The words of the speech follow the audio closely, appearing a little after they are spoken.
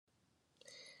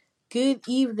Good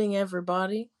evening,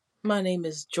 everybody. My name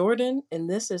is Jordan, and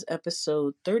this is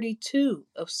episode 32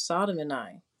 of Sodom and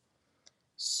I.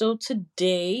 So,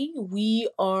 today we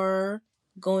are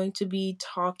going to be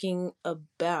talking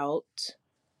about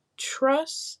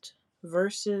trust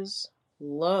versus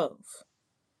love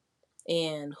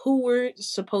and who we're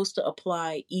supposed to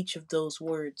apply each of those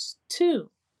words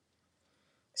to.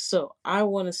 So, I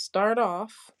want to start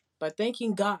off by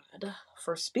thanking God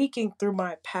for speaking through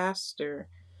my pastor.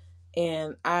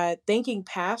 And I thanking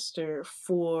Pastor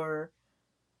for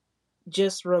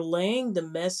just relaying the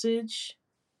message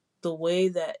the way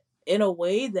that in a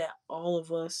way that all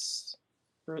of us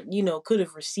could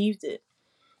have received it.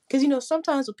 Because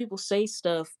sometimes when people say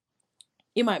stuff,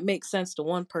 it might make sense to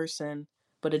one person,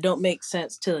 but it don't make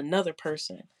sense to another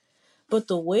person. But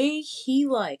the way he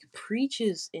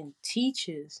preaches and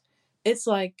teaches, it's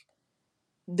like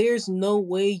there's no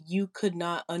way you could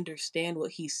not understand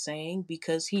what he's saying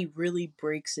because he really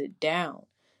breaks it down.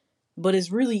 But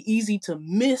it's really easy to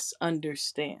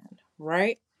misunderstand,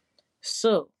 right?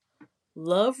 So,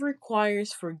 love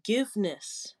requires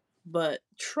forgiveness, but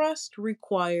trust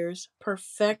requires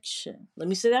perfection. Let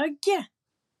me say that again.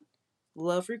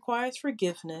 Love requires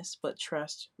forgiveness, but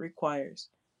trust requires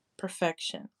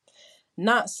perfection.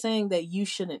 Not saying that you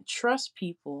shouldn't trust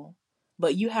people,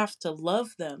 but you have to love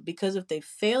them because if they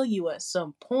fail you at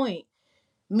some point,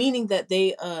 meaning that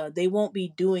they won't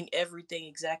be doing everything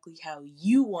exactly how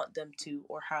you want them to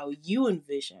or how you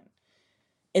envision.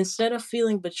 Instead of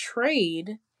feeling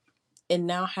betrayed and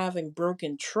now having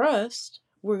broken trust,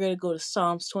 we're going to go to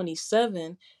Psalms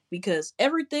 27 because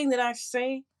everything that I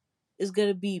say is going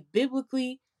to be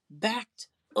biblically backed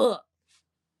up.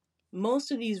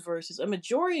 Most of these verses, a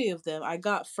majority of them, I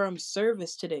got from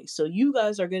service today. So you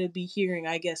guys are going to be hearing,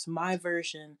 I guess, my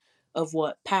version of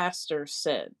what Pastor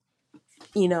said,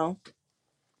 you know.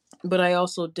 But I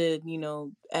also did,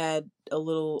 add a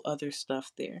little other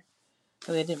stuff there.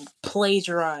 I didn't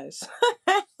plagiarize.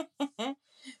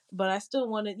 But I still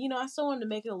wanted to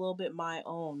make it a little bit my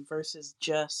own versus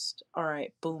just, all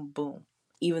right, boom, boom.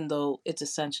 Even though it's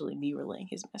essentially me relaying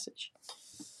his message.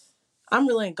 I'm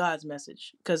relaying God's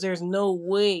message because there's no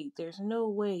way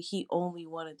he only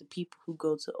wanted the people who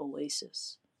go to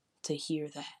Oasis to hear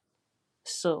that.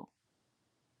 So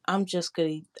I'm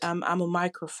a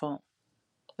microphone.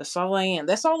 That's all I am.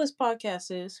 That's all this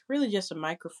podcast is. Really just a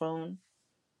microphone.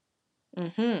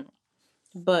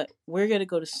 But we're going to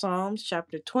go to Psalms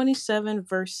chapter 27,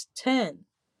 verse 10,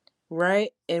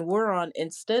 right? And we're on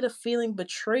instead of feeling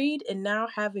betrayed and now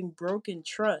having broken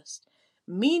trust.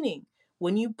 Meaning,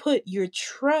 when you put your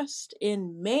trust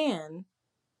in man,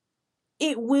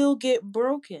 it will get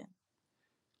broken.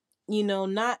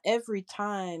 Not every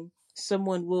time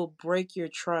someone will break your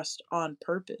trust on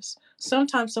purpose.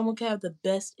 Sometimes someone can have the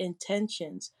best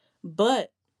intentions,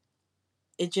 but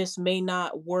it just may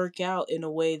not work out in a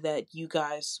way that you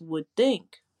guys would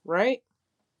think, right?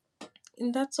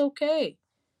 And that's okay.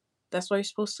 That's why you're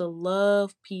supposed to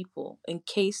love people in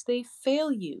case they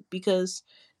fail you, because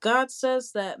God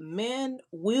says that man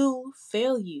will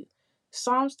fail you.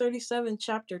 Psalms 37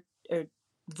 chapter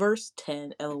verse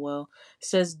 10 lol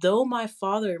says, though my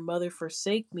father and mother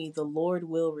forsake me, the Lord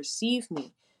will receive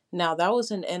me. Now that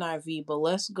was an NIV, but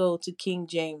let's go to King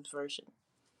James version.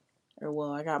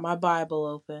 I got my Bible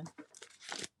open.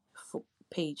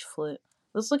 Page flip.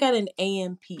 Let's look at an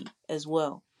AMP as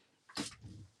well.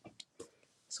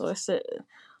 So I said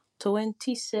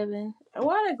 27.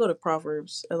 Why did I go to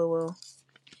Proverbs? LOL.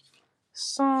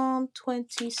 Psalm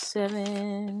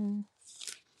 27.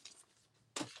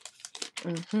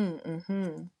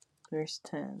 Verse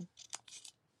 10.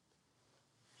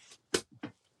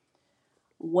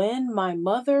 When my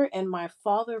mother and my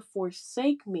father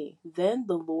forsake me, then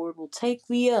the Lord will take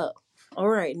me up. All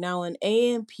right, now an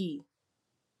AMP.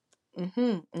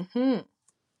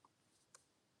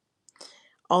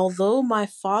 Although my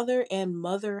father and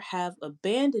mother have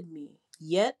abandoned me,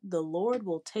 yet the Lord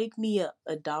will take me up,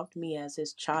 adopt me as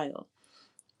his child.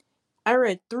 I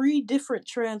read 3 different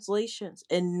translations,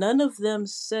 and none of them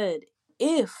said,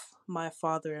 if my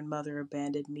father and mother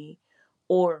abandoned me,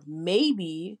 or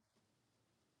maybe.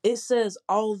 It says,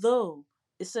 although.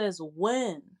 It says,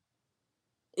 when.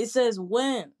 It says,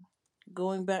 when.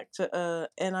 Going back to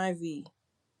NIV.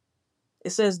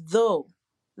 It says, though.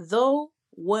 Though,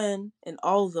 when, and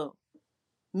although.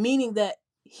 Meaning that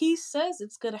he says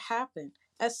it's going to happen.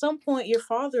 At some point, your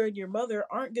father and your mother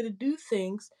aren't going to do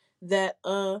things that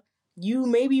you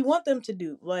maybe want them to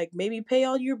do. Like maybe pay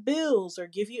all your bills or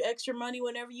give you extra money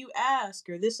whenever you ask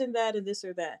or this and that and this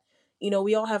or that.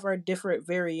 We all have our different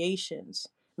variations.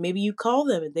 Maybe you call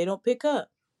them and they don't pick up.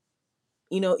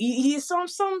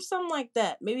 Some like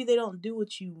that. Maybe they don't do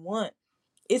what you want.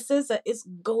 It says that it's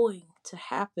going to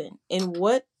happen. And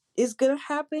what is going to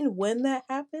happen when that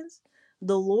happens?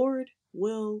 The Lord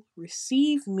will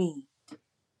receive me.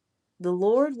 The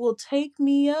Lord will take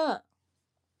me up.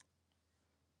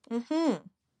 The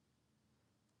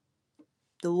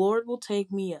Lord will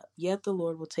take me up. Yet the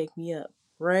Lord will take me up.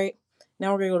 Right?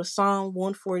 Now we're going to go to Psalm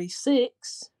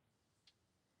 146.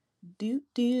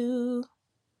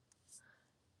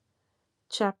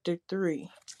 Chapter 3.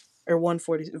 Or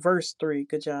 140, verse 3.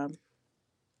 Good job.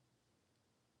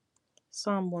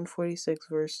 Psalm 146,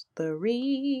 verse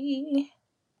 3.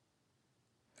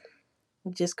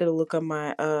 I'm just going to look on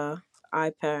my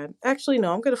iPad. Actually,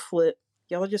 no, I'm going to flip.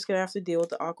 Y'all are just going to have to deal with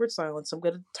the awkward silence. I'm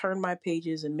going to turn my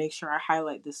pages and make sure I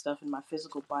highlight this stuff in my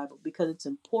physical Bible because it's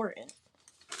important.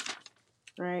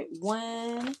 Right?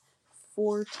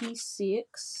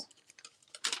 146,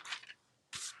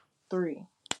 3.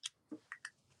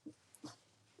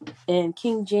 And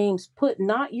King James, put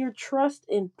not your trust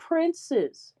in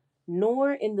princes,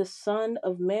 nor in the Son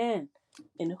of Man,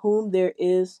 in whom there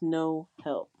is no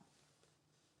help.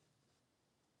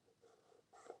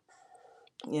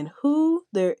 In who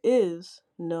there is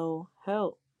no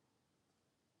help.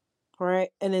 Right?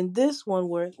 And in this one,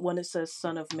 where when it says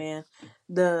Son of Man,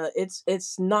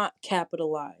 it's not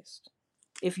capitalized.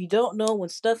 If you don't know, when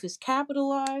stuff is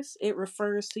capitalized, it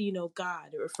refers to,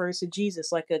 God. It refers to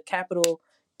Jesus, like a capital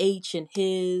H in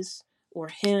his or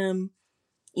him,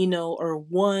 or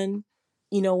one.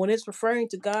 When it's referring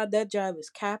to God, that job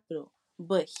is capital.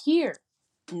 But here,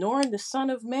 nor in the Son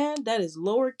of Man, that is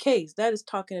lowercase. That is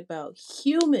talking about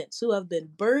humans who have been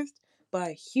birthed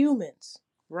by humans,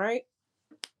 right?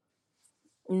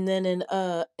 And then in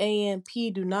AMP,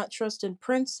 do not trust in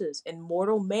princes and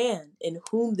mortal man in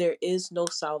whom there is no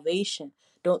salvation.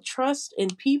 Don't trust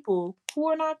in people who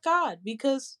are not God,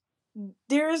 because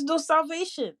there is no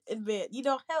salvation in man. You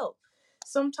don't help.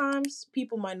 Sometimes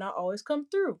people might not always come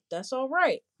through. That's all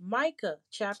right. Micah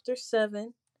chapter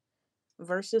 7,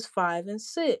 verses 5 and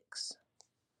 6.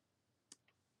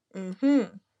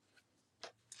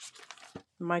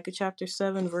 Micah chapter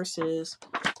 7, verses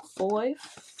 5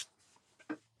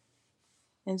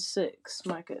 and 6.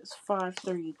 Micah is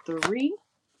 5:33.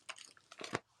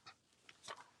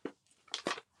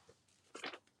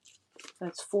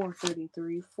 That's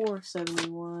 433,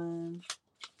 471.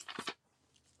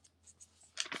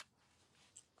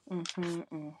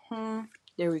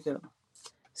 There we go.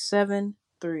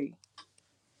 7:3.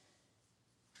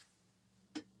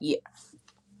 Yeah.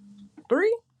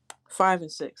 3, 5,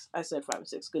 and 6. I said 5 and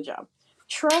 6. Good job.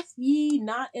 Trust ye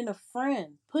not in a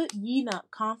friend. Put ye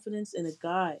not confidence in a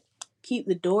guide. Keep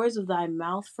the doors of thy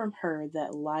mouth from her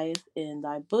that lieth in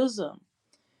thy bosom.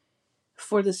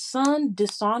 For the son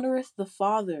dishonoreth the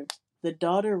father. The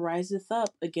daughter riseth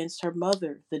up against her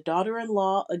mother. The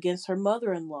daughter-in-law against her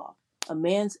mother-in-law. A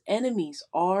man's enemies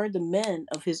are the men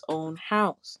of his own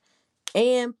house.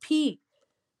 AMP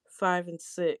 5 and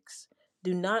 6.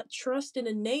 Do not trust in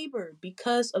a neighbor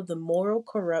because of the moral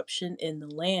corruption in the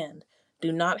land.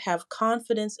 Do not have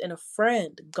confidence in a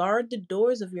friend. Guard the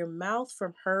doors of your mouth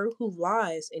from her who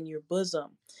lies in your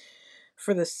bosom.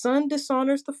 For the son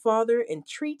dishonors the father and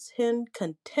treats him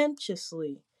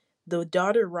contemptuously. The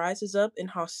daughter rises up in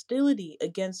hostility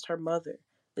against her mother.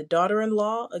 The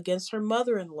daughter-in-law against her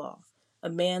mother-in-law. A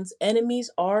man's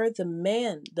enemies are the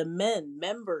men,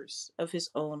 members of his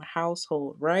own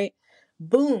household, right?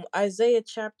 Boom. Isaiah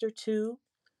chapter 2,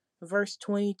 verse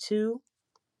 22.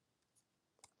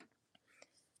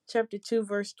 Chapter 2,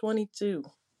 verse 22.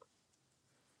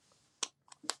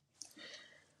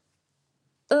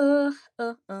 I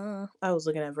was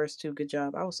looking at verse 2. Good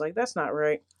job. I was like, that's not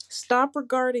right. Stop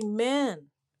regarding man,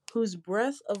 whose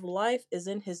breath of life is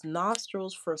in his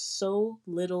nostrils for so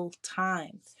little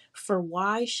time. For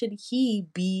why should he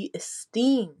be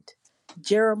esteemed?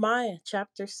 Jeremiah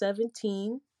chapter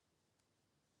 17.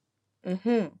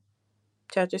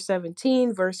 Chapter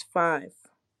 17, verse 5.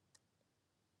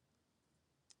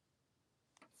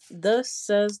 Thus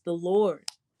says the Lord,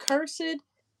 cursed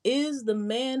is the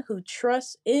man who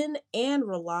trusts in and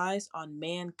relies on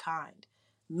mankind,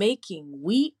 making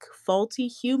weak, faulty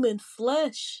human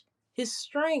flesh his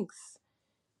strength,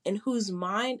 and whose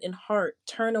mind and heart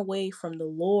turn away from the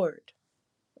Lord.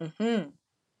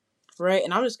 Right,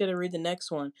 and I'm just going to read the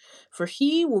next one. For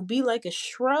he will be like a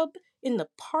shrub in the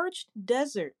parched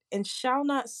desert, and shall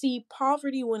not see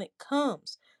poverty when it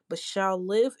comes, but shall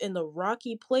live in the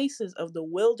rocky places of the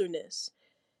wilderness,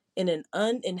 in an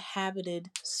uninhabited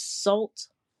salt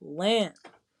land.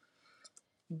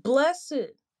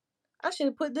 Blessed I should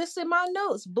have put this in my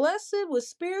notes. Blessed with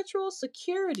spiritual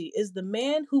security is the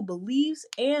man who believes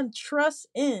and trusts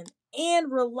in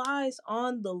and relies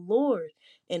on the Lord,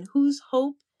 and whose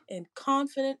hope and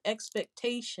confident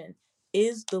expectation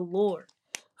is the Lord.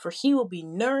 For he will be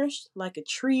nourished like a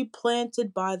tree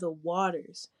planted by the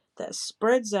waters, that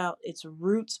spreads out its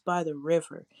roots by the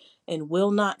river, and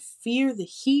will not fear the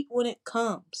heat when it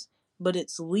comes, but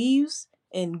its leaves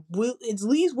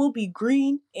will be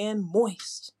green and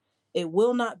moist. It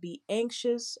will not be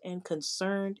anxious and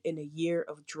concerned in a year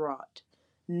of drought,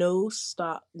 nor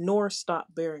stop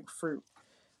bearing fruit.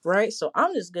 Right? So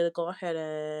I'm just gonna go ahead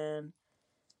and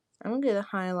I'm gonna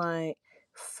highlight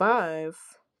 5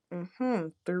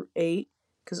 through 8,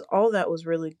 because all that was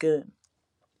really good.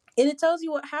 And it tells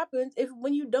you what happens if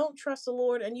when you don't trust the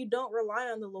Lord and you don't rely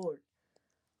on the Lord.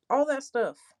 All that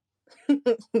stuff.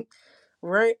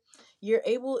 Right? You're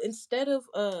able, instead of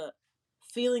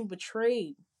feeling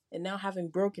betrayed and now having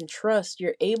broken trust,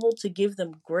 you're able to give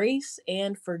them grace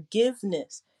and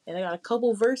forgiveness. And I got a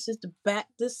couple verses to back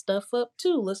this stuff up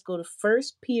too. Let's go to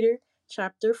First Peter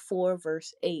chapter 4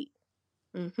 verse 8.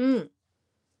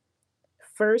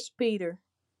 First Peter.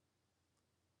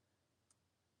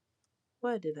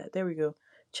 Why did that? There we go.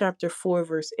 Chapter 4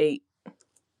 verse 8.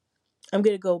 I'm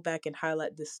going to go back and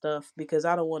highlight this stuff because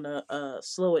I don't want to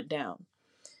slow it down.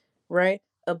 Right?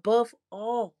 Above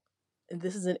all, and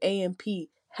this is an AMP,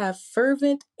 have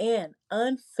fervent and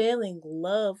unfailing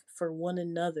love for one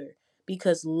another,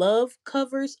 because love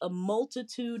covers a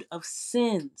multitude of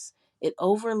sins. It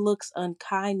overlooks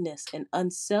unkindness and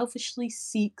unselfishly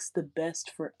seeks the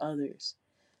best for others.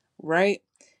 Right?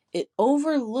 It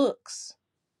overlooks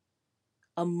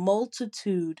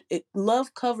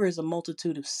love covers a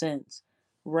multitude of sins.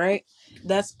 Right?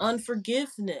 That's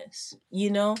unforgiveness.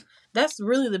 That's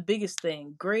really the biggest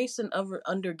thing. Grace and blah,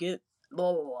 blah,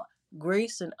 blah.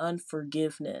 Grace and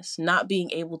unforgiveness, not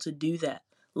being able to do that.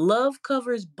 Love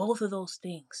covers both of those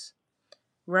things.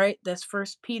 Right? That's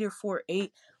First Peter 4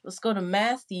 8. Let's go to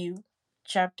Matthew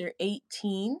chapter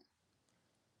 18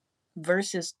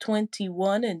 verses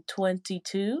 21 and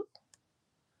 22.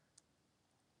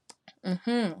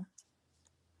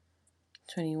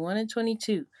 21 and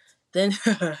 22. Then,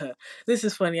 this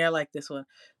is funny. I like this one.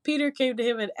 Peter came to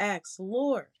him and asked,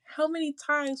 Lord, how many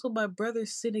times will my brother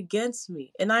sin against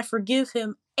me and I forgive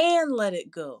him and let it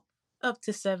go? Up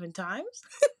to 7 times?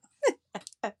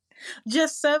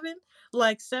 Just 7?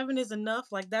 Like 7 is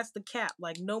enough? Like that's the cap.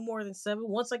 Like no more than 7.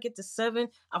 Once I get to 7,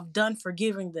 I'm done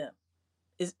forgiving them.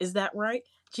 Is that right?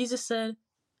 Jesus said,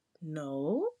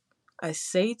 no, I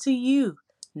say to you,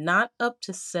 not up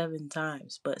to 7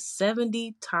 times, but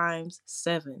 70 times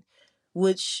 7,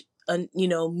 which,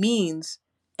 means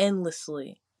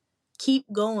endlessly.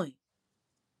 Keep going.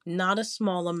 Not a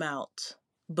small amount,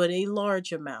 but a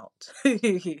large amount.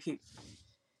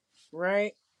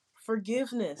 Right?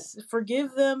 Forgiveness.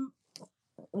 Forgive them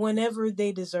whenever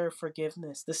they deserve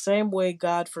forgiveness. The same way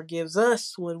God forgives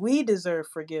us when we deserve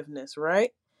forgiveness,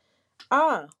 right?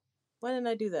 Why didn't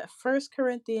I do that? 1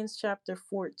 Corinthians chapter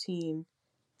 14.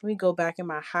 Let me go back in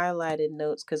my highlighted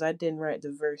notes because I didn't write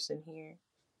the verse in here.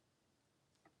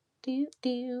 Do,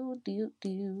 do, do,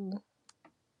 do.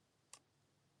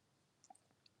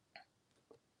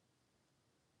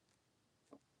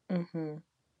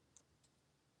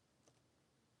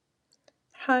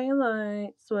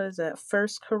 Highlights. What is that? 1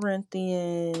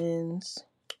 Corinthians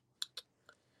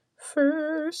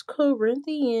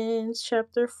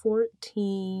chapter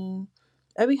 14.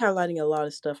 I be highlighting a lot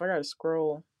of stuff. I gotta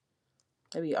scroll.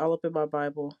 I be all up in my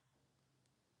Bible.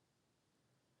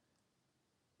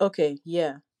 Okay,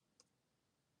 yeah.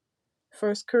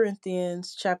 1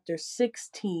 Corinthians chapter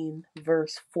 16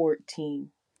 verse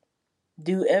 14.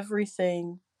 Do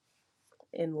everything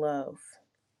in love.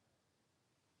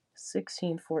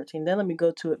 16:14. Then let me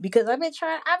go to it because I've been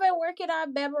working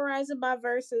on memorizing my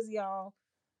verses, y'all.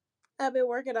 I've been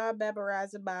working on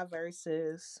memorizing my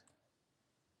verses.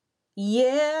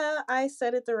 Yeah, I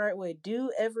said it the right way.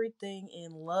 Do everything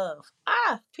in love.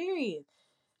 Period.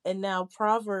 And now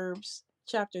Proverbs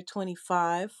chapter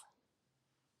 25.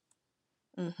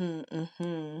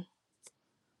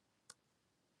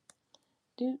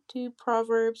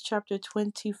 Proverbs chapter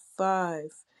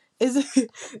 25. This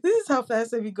is how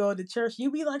fast if you go to church,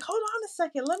 you be like, hold on a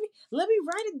second, let me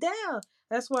write it down.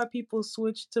 That's why people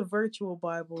switch to virtual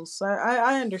Bibles.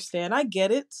 I understand. I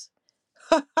get it.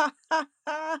 I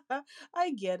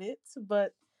get it,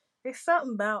 but there's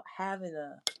something about having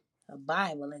a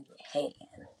Bible in your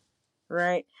hand,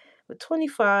 right? But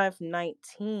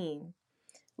 25:19,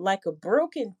 like a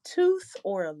broken tooth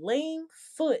or a lame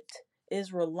foot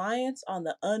is reliance on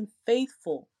the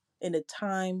unfaithful in a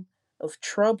time of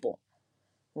trouble,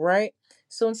 right?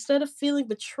 So instead of feeling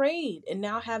betrayed and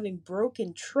now having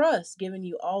broken trust, giving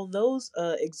you all those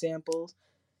examples,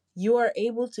 you are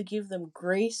able to give them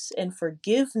grace and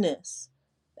forgiveness.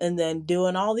 And then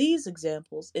doing all these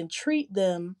examples and treat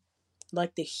them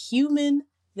like the human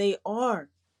they are.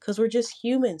 Because we're just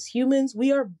humans. Humans,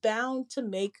 we are bound to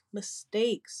make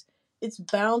mistakes. It's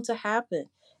bound to happen.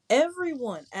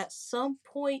 Everyone at some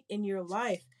point in your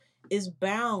life is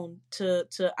bound to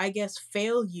I guess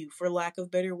fail you, for lack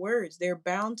of better words. They're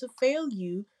bound to fail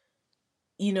you,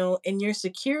 in your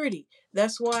security.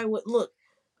 That's why look,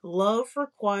 love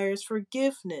requires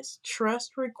forgiveness.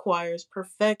 Trust requires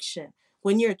perfection.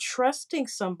 When you're trusting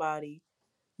somebody,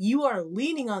 you are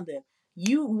leaning on them.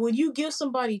 When you give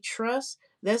somebody trust,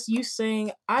 that's you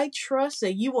saying, I trust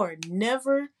that you are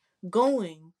never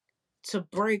going to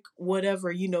break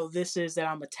whatever this is that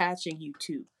I'm attaching you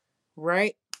to,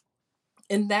 right?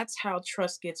 And that's how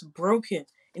trust gets broken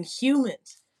in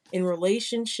humans, in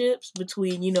relationships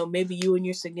between, maybe you and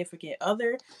your significant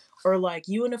other, or like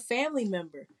you and a family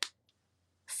member.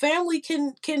 Family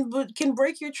can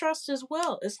break your trust as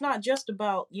well. It's not just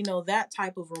about, that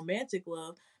type of romantic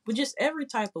love, but just every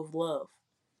type of love.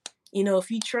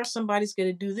 If you trust somebody's going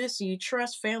to do this, so you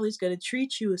trust family's going to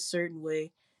treat you a certain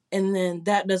way, and then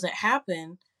that doesn't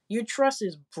happen, your trust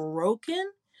is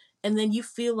broken, and then you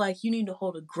feel like you need to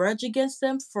hold a grudge against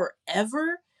them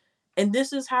forever. And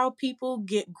this is how people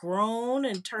get grown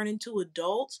and turn into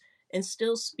adults and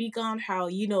still speak on how,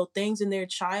 things in their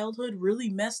childhood really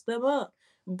messed them up.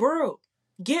 Bro,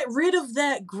 get rid of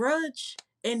that grudge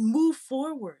and move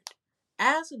forward.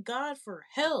 Ask God for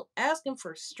help, ask Him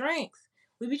for strength.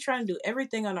 We be trying to do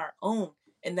everything on our own.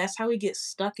 And that's how we get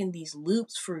stuck in these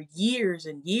loops for years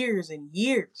and years and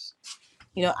years.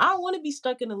 I don't want to be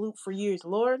stuck in a loop for years,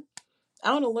 Lord.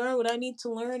 I want to learn what I need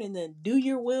to learn and then do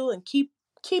your will and keep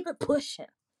it pushing.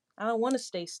 I don't want to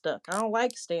stay stuck. I don't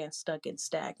like staying stuck and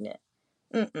stagnant.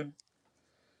 Mm-mm.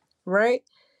 Right?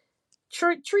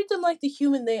 Treat them like the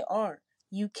human they are.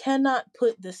 You cannot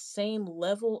put the same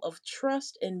level of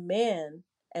trust in man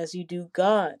as you do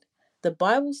God. The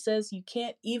Bible says you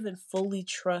can't even fully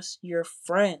trust your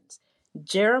friends.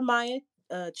 Jeremiah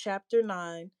chapter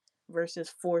 9, verses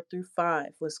 4 through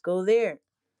 5. Let's go there.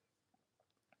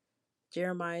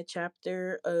 Jeremiah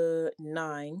chapter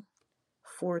 9,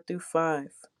 4 through 5.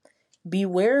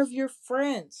 Beware of your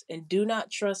friends and do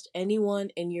not trust anyone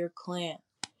in your clan.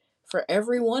 For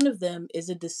every one of them is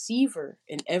a deceiver,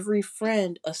 and every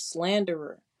friend a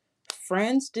slanderer.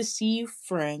 Friends deceive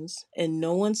friends, and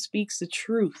no one speaks the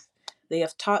truth. They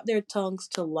have taught their tongues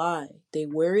to lie. They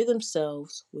weary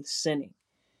themselves with sinning.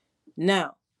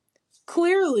 Now,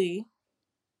 clearly,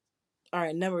 all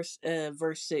right,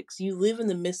 verse 6. You live in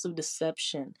the midst of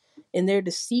deception. In their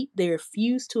deceit, they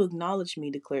refuse to acknowledge me,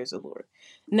 declares the Lord.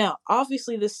 Now,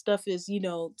 obviously, this stuff is,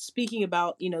 speaking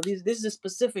about, this is a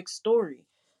specific story.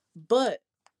 But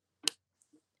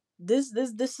this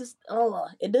is,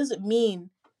 it doesn't mean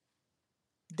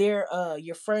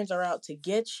your friends are out to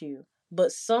get you.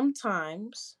 But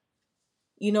sometimes,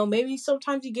 maybe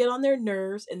sometimes you get on their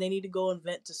nerves and they need to go and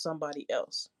vent to somebody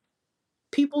else.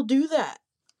 People do that.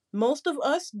 Most of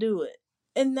us do it.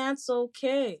 And that's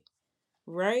okay.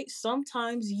 Right?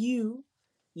 Sometimes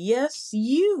yes,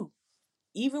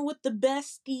 even with the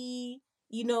bestie,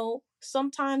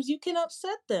 sometimes you can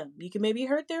upset them. You can maybe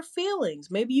hurt their feelings.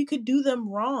 Maybe you could do them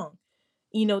wrong,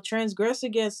 transgress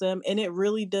against them, and it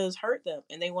really does hurt them.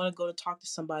 And they want to go to talk to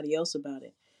somebody else about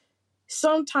it.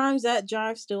 Sometimes that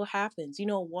jive still happens. You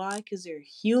know why? Because they're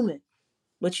human.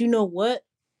 But you know what?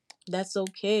 That's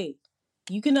okay.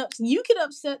 You can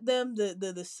upset them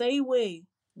the same way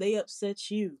they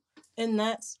upset you. And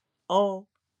that's all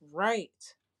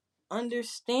right.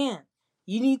 Understand.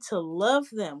 You need to love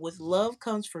them. With love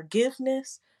comes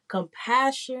forgiveness,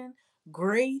 compassion,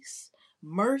 grace,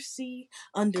 mercy,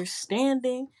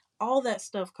 understanding. All that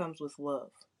stuff comes with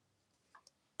love.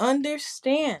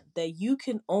 Understand that you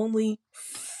can only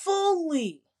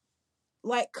fully,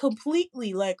 like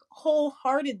completely, like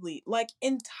wholeheartedly, like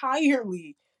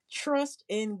entirely trust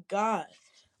in God.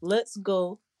 Let's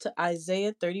go to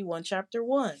Isaiah 31, chapter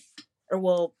 1. Or,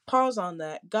 well, pause on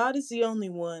that. God is the only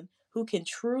one who can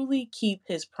truly keep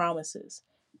his promises.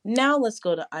 Now let's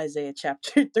go to Isaiah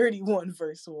chapter 31,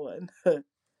 verse 1.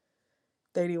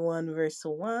 31, verse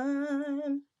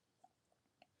 1.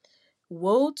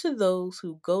 Woe to those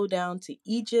who go down to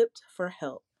Egypt for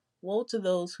help. Woe to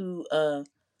those who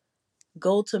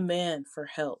go to man for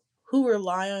help, who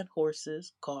rely on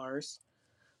horses, cars,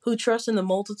 who trust in the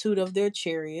multitude of their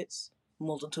chariots,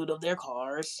 multitude of their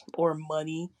cars, or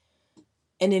money,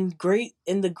 and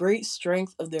in the great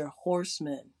strength of their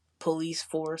horsemen. police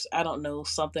force. I don't know,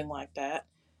 something like that.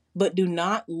 But do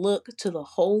not look to the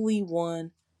Holy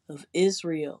One of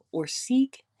Israel or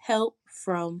seek help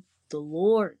from the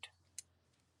Lord.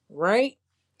 Right?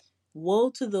 Woe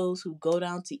to those who go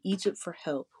down to Egypt for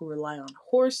help, who rely on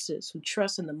horses, who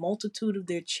trust in the multitude of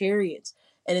their chariots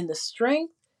and in the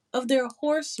strength of their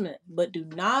horsemen, but do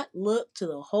not look to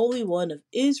the Holy One of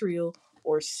Israel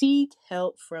or seek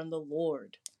help from the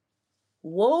Lord.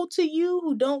 Woe to you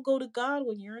who don't go to God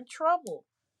when you're in trouble,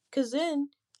 because then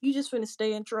you just finna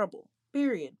stay in trouble,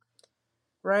 period.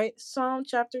 Right? Psalm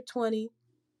chapter 20,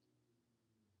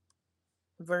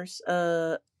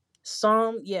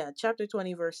 chapter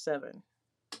 20, verse 7.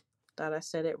 Thought I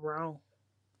said it wrong.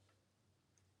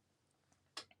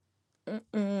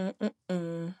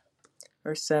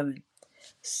 Verse 7.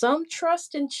 Some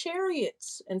trust in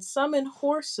chariots and some in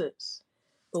horses,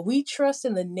 but we trust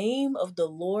in the name of the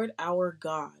Lord our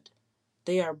God.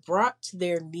 They are brought to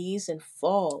their knees and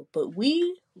fall, but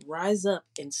we rise up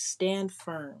and stand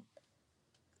firm.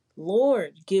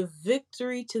 Lord, give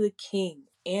victory to the King.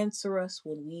 Answer us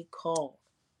when we call.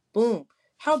 Boom.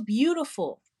 How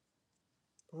beautiful.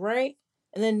 Right?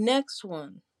 And then next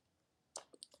one.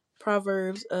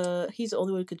 Proverbs, he's the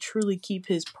only one who could truly keep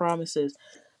his promises.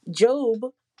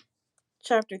 Job,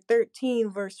 chapter 13,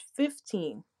 verse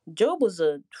 15. Job was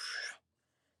a...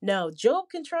 Now, Job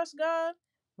can trust God.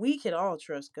 We can all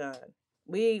trust God.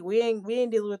 We ain't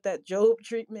dealing with that Job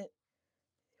treatment.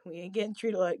 We ain't getting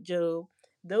treated like Job.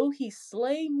 Though he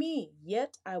slay me,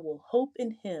 yet I will hope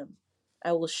in him.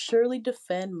 I will surely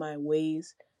defend my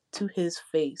ways to his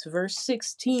face. Verse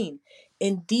 16.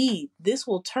 Indeed, this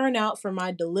will turn out for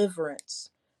my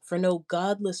deliverance, for no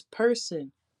godless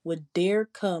person would dare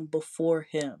come before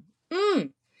him. I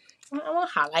want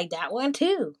to highlight that one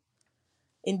too.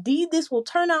 Indeed, this will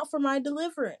turn out for my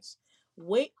deliverance.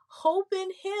 Wait, hope in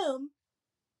him,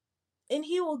 and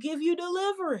he will give you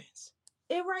deliverance.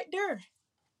 It right there.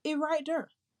 It right there.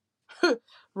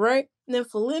 Right? And then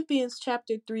Philippians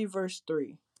chapter 3, verse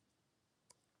 3.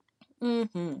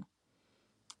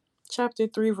 Chapter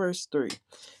 3, verse 3.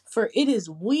 For it is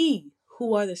we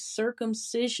who are the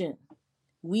circumcision,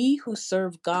 we who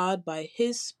serve God by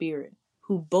his Spirit,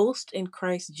 who boast in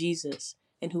Christ Jesus,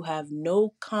 and who have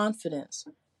no confidence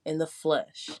in the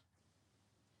flesh.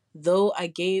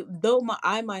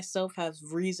 I myself have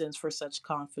reasons for such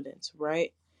confidence,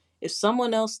 right? If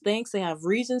someone else thinks they have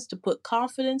reasons to put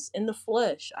confidence in the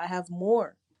flesh, I have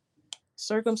more.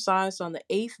 Circumcised on the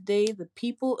 8th day, the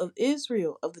people of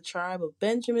Israel, of the tribe of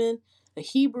Benjamin, a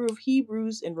Hebrew of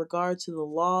Hebrews, in regard to the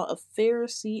law, of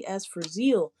Pharisee as for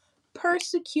zeal,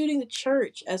 persecuting the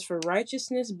church as for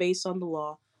righteousness based on the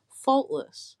law,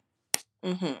 faultless.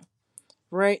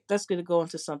 Right? That's going to go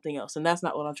into something else, and that's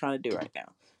not what I'm trying to do right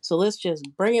now. So let's just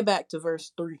bring it back to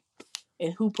verse 3.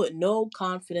 And who put no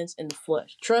confidence in the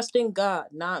flesh, trusting God,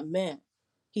 not men.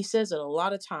 He says it a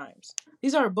lot of times.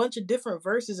 These are a bunch of different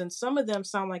verses, and some of them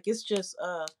sound like it's just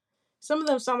some of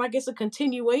them sound like it's a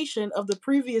continuation of the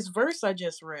previous verse I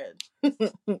just read.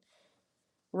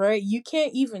 Right? You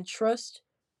can't even trust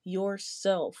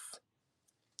yourself.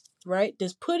 Right?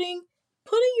 Does putting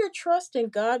your trust in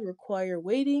God require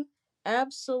waiting?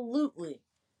 Absolutely.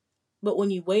 But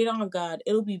when you wait on God,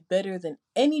 it'll be better than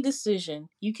any decision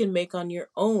you can make on your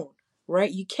own,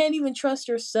 right? You can't even trust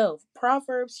yourself.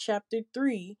 Proverbs chapter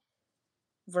 3,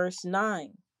 verse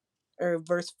 9, or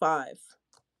verse 5.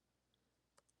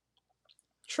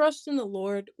 Trust in the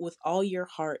Lord with all your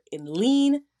heart and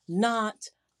lean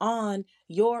not on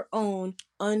your own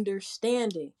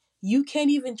understanding. You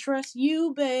can't even trust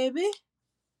you, baby.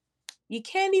 You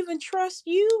can't even trust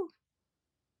you.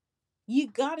 You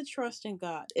gotta trust in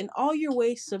God. In all your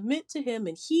ways, submit to him,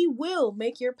 and he will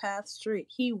make your path straight.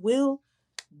 He will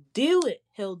do it.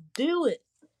 He'll do it.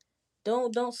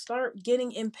 Don't start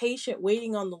getting impatient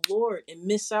waiting on the Lord and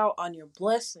miss out on your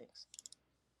blessings.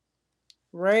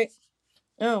 Right?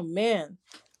 Oh man.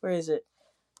 Where is it?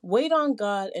 Wait on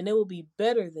God and it will be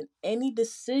better than any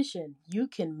decision you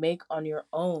can make on your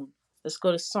own. Let's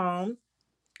go to Psalm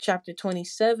chapter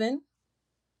 27.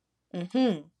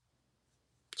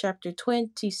 Chapter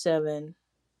 27.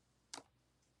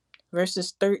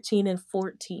 Verses 13 and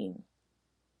 14.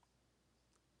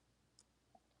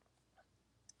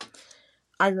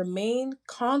 I remain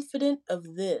confident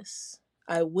of this.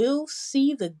 I will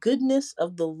see the goodness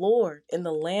of the Lord in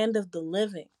the land of the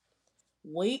living.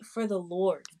 Wait for the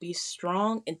Lord. Be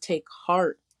strong and take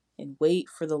heart and wait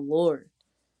for the Lord.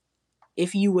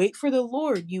 If you wait for the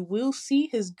Lord, you will see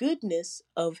his goodness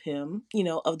of him,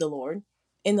 of the Lord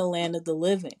in the land of the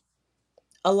living.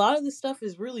 A lot of this stuff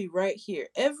is really right here.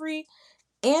 Every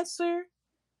answer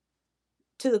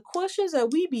to the questions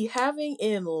that we be having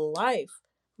in life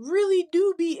really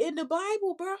do be in the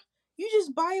Bible, bruh. You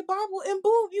just buy a Bible and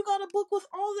boom, you got a book with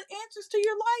all the answers to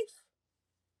your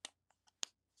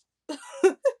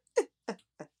life.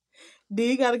 Do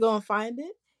you gotta go and find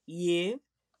it? Yeah,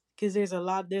 because there's a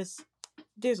lot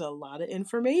of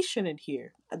information in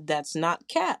here. That's not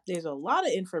cap. There's a lot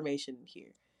of information in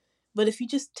here. But if you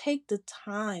just take the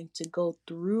time to go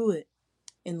through it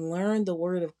and learn the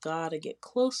word of God and get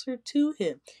closer to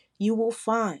him, you will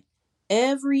find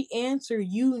every answer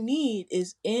you need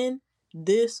is in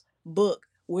this book,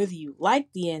 whether you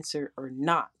like the answer or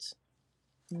not.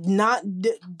 God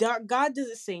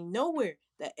doesn't say nowhere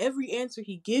that every answer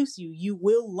he gives you, you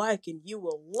will like and you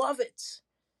will love it.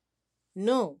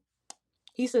 No.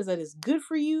 He says that it's good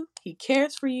for you, he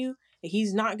cares for you, and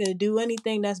he's not going to do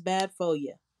anything that's bad for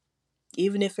you,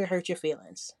 even if it hurts your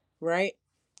feelings, right?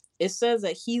 It says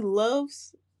that he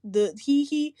loves the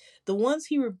ones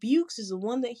he rebukes is the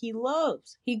one that he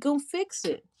loves. He gonna fix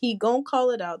it. He gonna call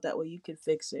it out that way you can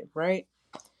fix it, right?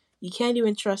 You can't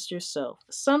even trust yourself.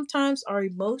 Sometimes our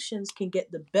emotions can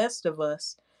get the best of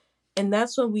us, and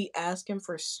that's when we ask him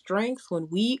for strength when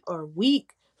we are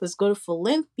weak. Let's go to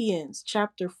Philippians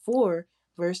chapter 4,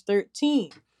 verse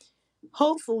 13.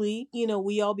 Hopefully,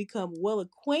 we all become well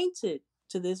acquainted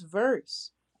to this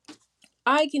verse.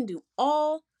 I can do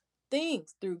all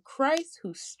things through Christ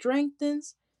who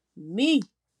strengthens me.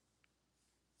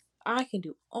 I can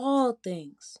do all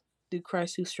things through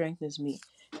Christ who strengthens me.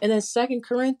 And then 2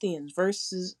 Corinthians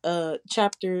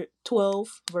chapter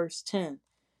 12, verse 10.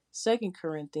 2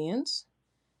 Corinthians,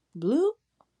 blue,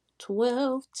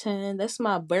 12:10. That's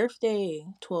my birthday.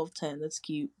 12:10. That's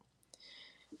cute.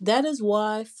 That is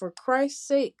why, for Christ's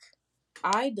sake,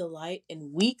 I delight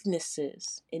in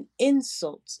weaknesses, in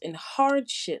insults, in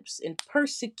hardships, in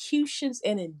persecutions,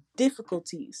 and in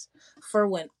difficulties. For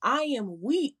when I am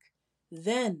weak,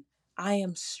 then I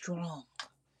am strong.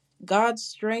 God's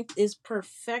strength is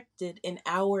perfected in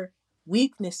our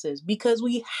weaknesses because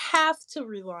we have to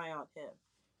rely on him.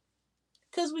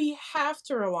 Because we have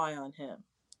to rely on him.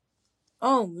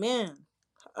 Oh man.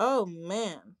 Oh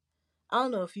man. I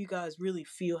don't know if you guys really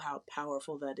feel how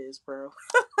powerful that is, bro.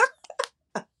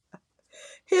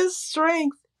 His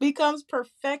strength becomes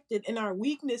perfected in our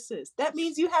weaknesses. That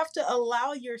means you have to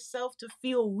allow yourself to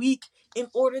feel weak in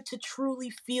order to truly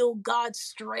feel God's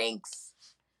strength.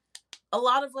 A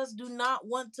lot of us do not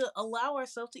want to allow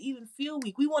ourselves to even feel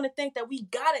weak. We want to think that we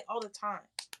got it all the time.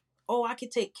 Oh, I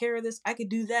could take care of this. I could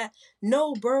do that.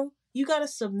 No, bro. You got to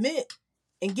submit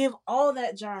and give all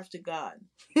that drive to God.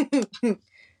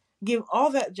 Give all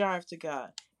that drive to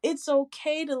God. It's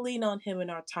okay to lean on him in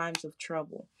our times of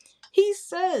trouble. He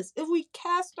says if we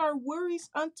cast our worries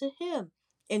unto him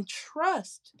and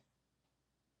trust,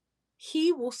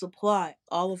 he will supply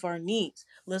all of our needs.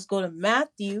 Let's go to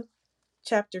Matthew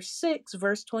chapter 6,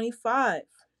 verse 25.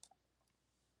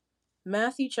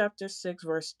 Matthew chapter 6,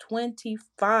 verse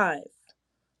 25.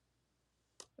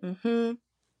 Mm-hmm.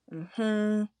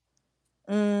 Mm-hmm.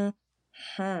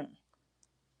 Mm-hmm.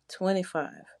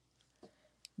 25.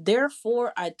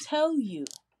 Therefore, I tell you,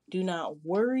 do not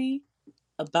worry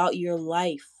about your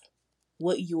life,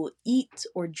 what you will eat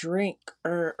or drink,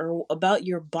 or about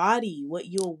your body, what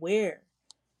you'll wear.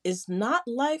 Is not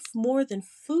life more than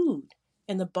food,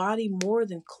 and the body more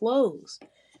than clothes?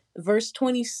 Verse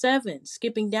 27,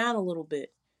 skipping down a little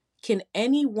bit. Can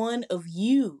any one of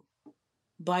you,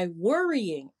 by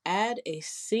worrying, add a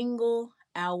single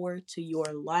hour to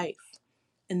your life?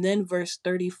 And then verse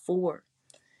 34.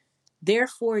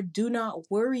 Therefore, do not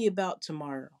worry about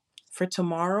tomorrow, for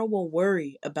tomorrow will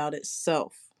worry about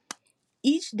itself.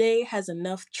 Each day has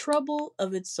enough trouble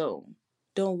of its own.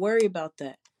 Don't worry about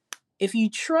that. If you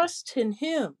trust in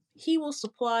him, he will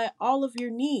supply all of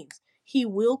your needs. He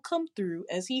will come through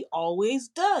as he always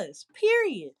does,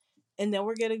 period. And then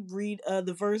we're going to read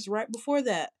the verse right before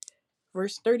that.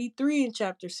 Verse 33 in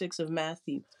chapter 6 of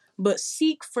Matthew. But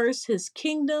seek first his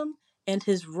kingdom and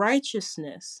his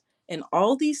righteousness, and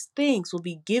all these things will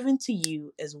be given to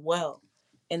you as well.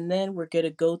 And then we're going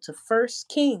to go to First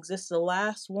Kings. This is the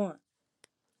last one.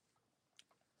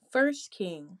 First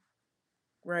King,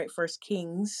 right? First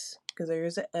Kings, because there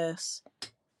is an S.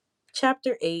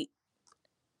 Chapter 8,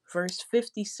 verse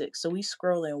 56. So we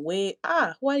scrolling way.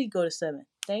 Why did you go to 7?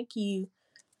 Thank you.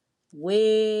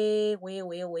 Way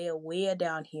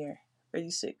down here.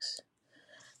 36.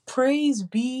 Praise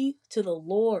be to the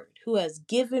Lord who has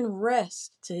given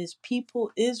rest to his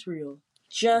people Israel,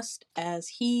 just as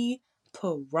he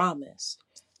promised.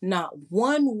 Not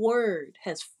one word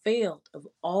has failed of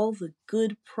all the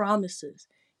good promises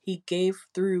he gave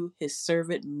through his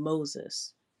servant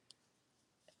Moses.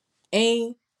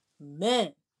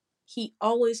 Amen. He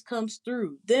always comes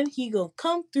through. Then he gonna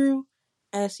come through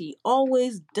as he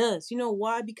always does. You know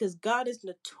why? Because God is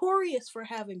notorious for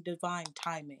having divine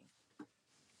timing.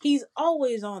 He's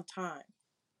always on time.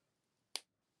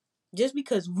 Just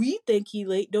because we think he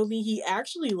late don't mean he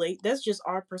actually late. That's just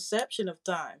our perception of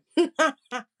time.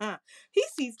 He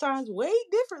sees times way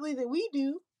differently than we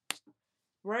do,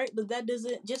 right? But that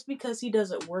doesn't, just because he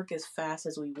doesn't work as fast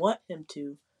as we want him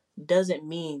to, doesn't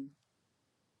mean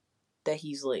that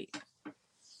he's late.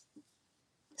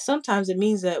 Sometimes it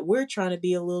means that we're trying to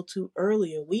be a little too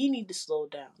early and we need to slow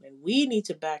down and we need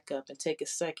to back up and take a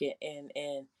second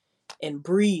and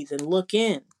breathe and look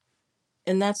in.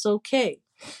 And that's okay.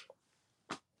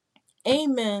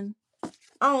 Amen.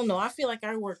 I don't know. I feel like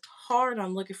I worked hard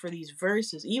on looking for these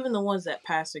verses, even the ones that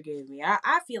Pastor gave me.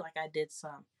 I feel like I did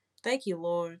some. Thank you,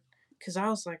 Lord. Because I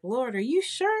was like, Lord, are you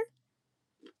sure?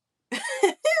 I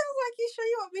was like, you sure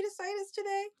you want me to say this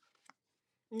today?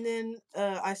 And then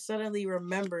I suddenly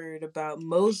remembered about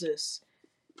Moses.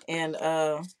 And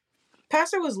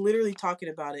Pastor was literally talking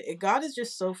about it. And God is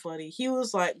just so funny. He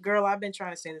was like, girl, I've been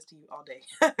trying to say this to you all day.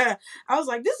 I was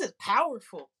like, this is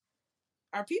powerful.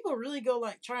 Are people really go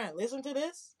like try and listen to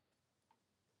this?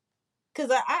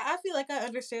 Because I feel like I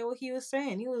understand what he was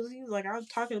saying. He was like, I was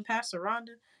talking to Pastor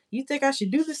Rhonda. You think I should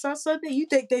do this on Sunday? You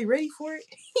think they ready for it?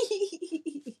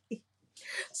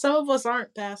 Some of us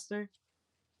aren't, Pastor.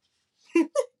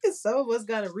 Some of us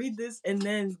got to read this and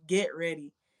then get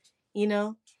ready. You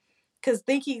know? Because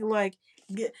thinking like,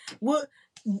 what?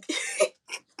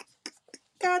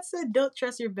 God said, don't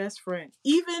trust your best friend.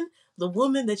 Even the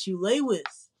woman that you lay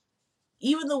with.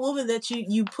 Even the woman that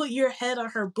you put your head on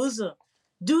her bosom.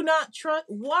 Do not trust.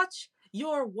 Watch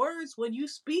your words when you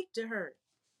speak to her.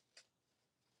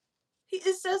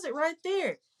 It says it right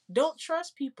there. Don't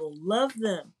trust people. Love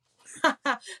them.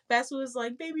 Pastor was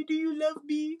like, baby, do you love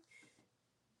me?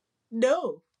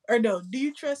 No. Or no, do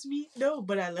you trust me? No,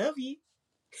 but I love you.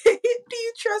 Do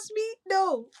you trust me?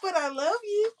 No, but I love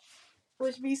you.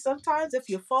 Which means sometimes if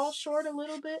you fall short a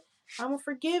little bit, I'm going to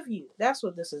forgive you. That's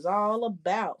what this is all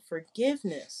about.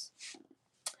 Forgiveness.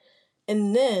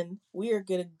 And then we are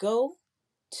going to go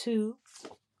to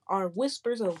our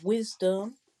whispers of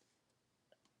wisdom.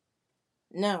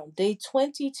 Now, day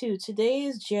 22. Today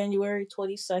is January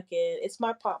 22nd. It's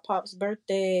my Pop's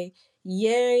birthday.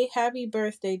 Yay, happy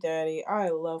birthday, Daddy. I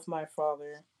love my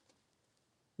father.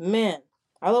 Man,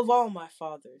 I love all my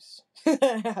fathers.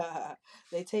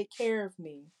 They take care of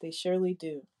me. They surely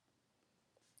do.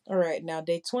 All right, now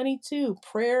day 22,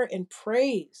 prayer and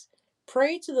praise.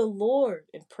 Pray to the Lord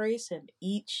and praise him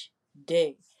each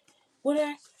day.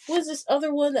 What was this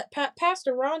other one that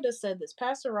Pastor Rhonda said this?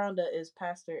 Pastor Rhonda is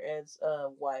Pastor Ed's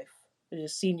wife,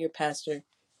 is senior pastor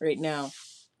right now.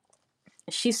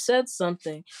 She said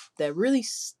something that really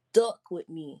stuck with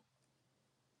me.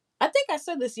 I think I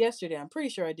said this yesterday. I'm pretty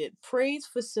sure I did. Praise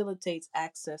facilitates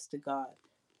access to God.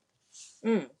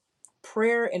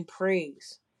 Prayer and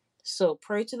praise. So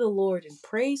pray to the Lord and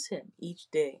praise him each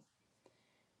day.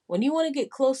 When you want to get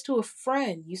close to a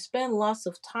friend, you spend lots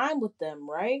of time with them,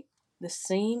 right? The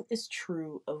same is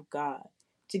true of God.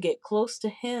 To get close to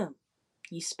him,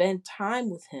 you spend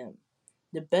time with him.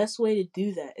 The best way to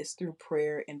do that is through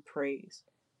prayer and praise.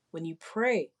 When you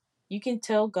pray, you can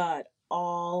tell God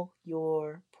all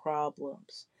your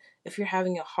problems. If you're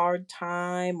having a hard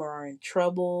time or are in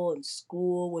trouble in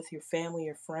school with your family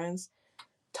or friends,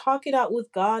 talk it out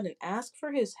with God and ask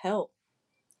for his help.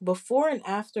 Before and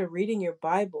after reading your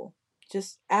Bible,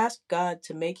 just ask God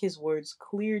to make his words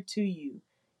clear to you.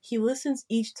 He listens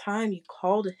each time you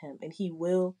call to him and he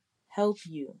will help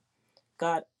you.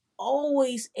 God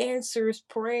always answers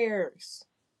prayers.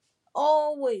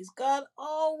 Always. God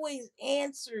always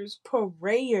answers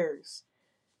prayers.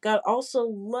 God also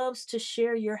loves to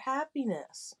share your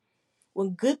happiness.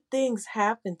 When good things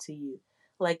happen to you,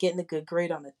 like getting a good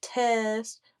grade on a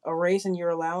test, or raising your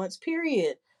allowance,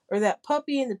 period, or that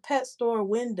puppy in the pet store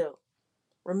window,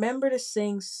 remember to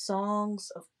sing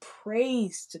songs of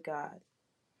praise to God.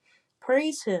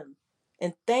 Praise him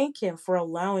and thank him for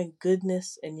allowing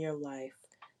goodness in your life.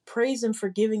 Praise him for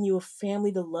giving you a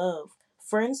family to love,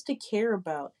 friends to care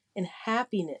about, and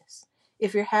happiness.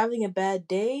 If you're having a bad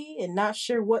day and not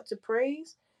sure what to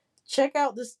praise, check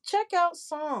out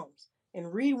Psalms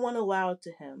and read one aloud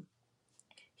to him.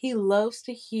 He loves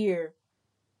to hear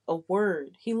a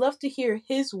word. He loves to hear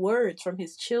his words from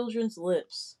his children's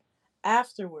lips.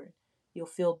 Afterward, you'll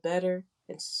feel better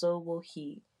and so will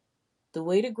he. The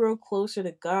way to grow closer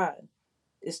to God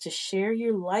is to share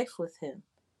your life with him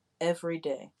every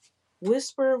day.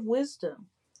 Whisper of wisdom.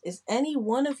 Is any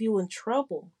one of you in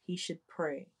trouble? He should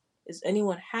pray. Is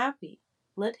anyone happy?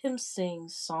 Let him sing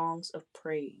songs of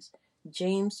praise.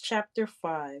 James chapter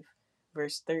 5,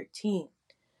 verse 13.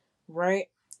 Right?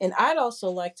 And I'd also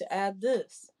like to add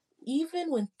this. Even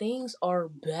when things are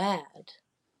bad,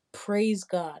 praise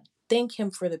God. Thank Him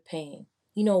for the pain.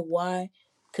 You know why?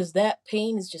 Because that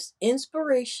pain is just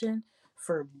inspiration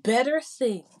for better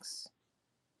things.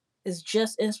 It's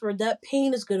just inspiration. That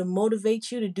pain is going to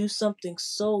motivate you to do something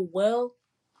so well.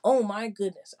 Oh my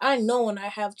goodness. I know when I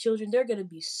have children, they're going to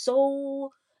be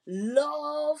so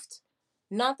loved.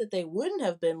 Not that they wouldn't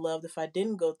have been loved if I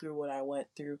didn't go through what I went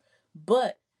through,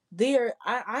 but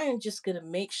I am just going to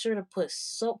make sure to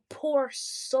pour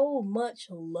so much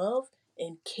love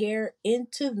and care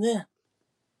into them.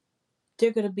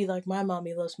 They're going to be like, my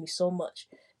mommy loves me so much.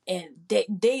 And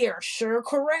they are sure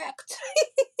correct.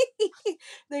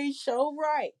 They sure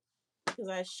right. Because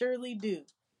I surely do.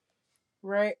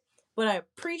 Right? But I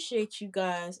appreciate you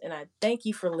guys and I thank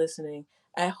you for listening.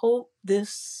 I hope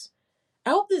this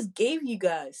gave you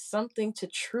guys something to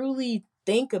truly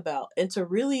think about and to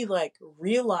really like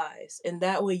realize, and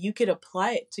that way you could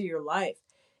apply it to your life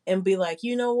and be like,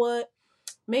 you know what?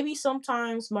 Maybe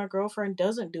sometimes my girlfriend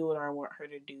doesn't do what I want her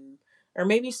to do. Or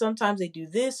maybe sometimes they do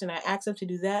this and I ask them to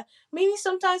do that. Maybe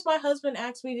sometimes my husband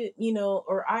asks me to,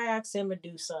 or I asked him to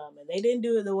do some and they didn't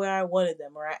do it the way I wanted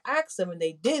them. Or I asked them and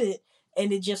they did it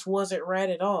and it just wasn't right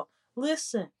at all.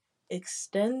 Listen,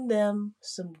 extend them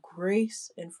some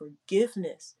grace and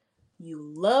forgiveness. You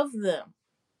love them.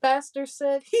 Pastor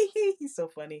said, he's so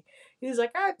funny. He's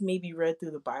like, I've maybe read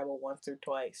through the Bible once or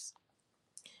twice.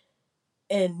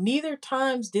 And neither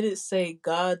times did it say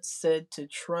God said to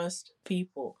trust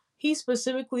people. He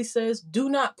specifically says, do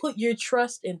not put your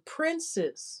trust in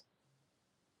princes.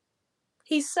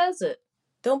 He says it.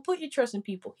 Don't put your trust in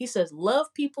people. He says, love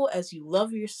people as you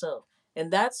love yourself. And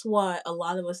that's why a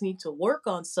lot of us need to work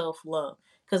on self-love.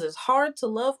 Because it's hard to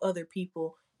love other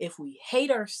people if we hate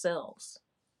ourselves.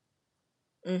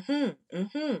 You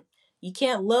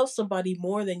can't love somebody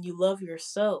more than you love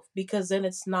yourself, because then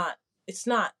it's not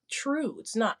true.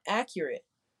 It's not accurate.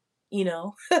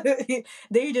 Then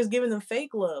you're just giving them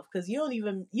fake love because you don't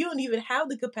even have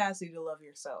the capacity to love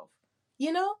yourself.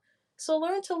 So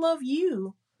learn to love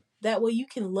you. That way you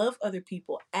can love other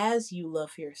people as you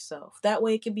love yourself. That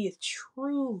way it can be a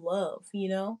true love.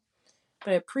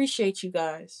 But I appreciate you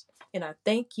guys and I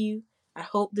thank you. I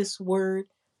hope this word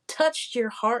touched your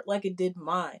heart like it did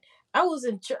mine. I was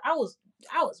in church. I was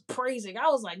praising. I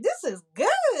was like, this is good.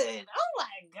 Oh my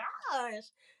gosh.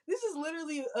 This is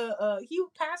literally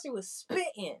pastor was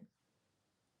spitting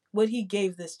when he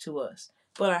gave this to us.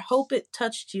 But I hope it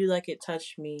touched you like it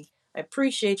touched me. I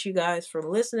appreciate you guys for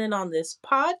listening on this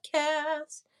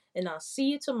podcast. And I'll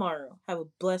see you tomorrow. Have a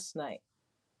blessed night.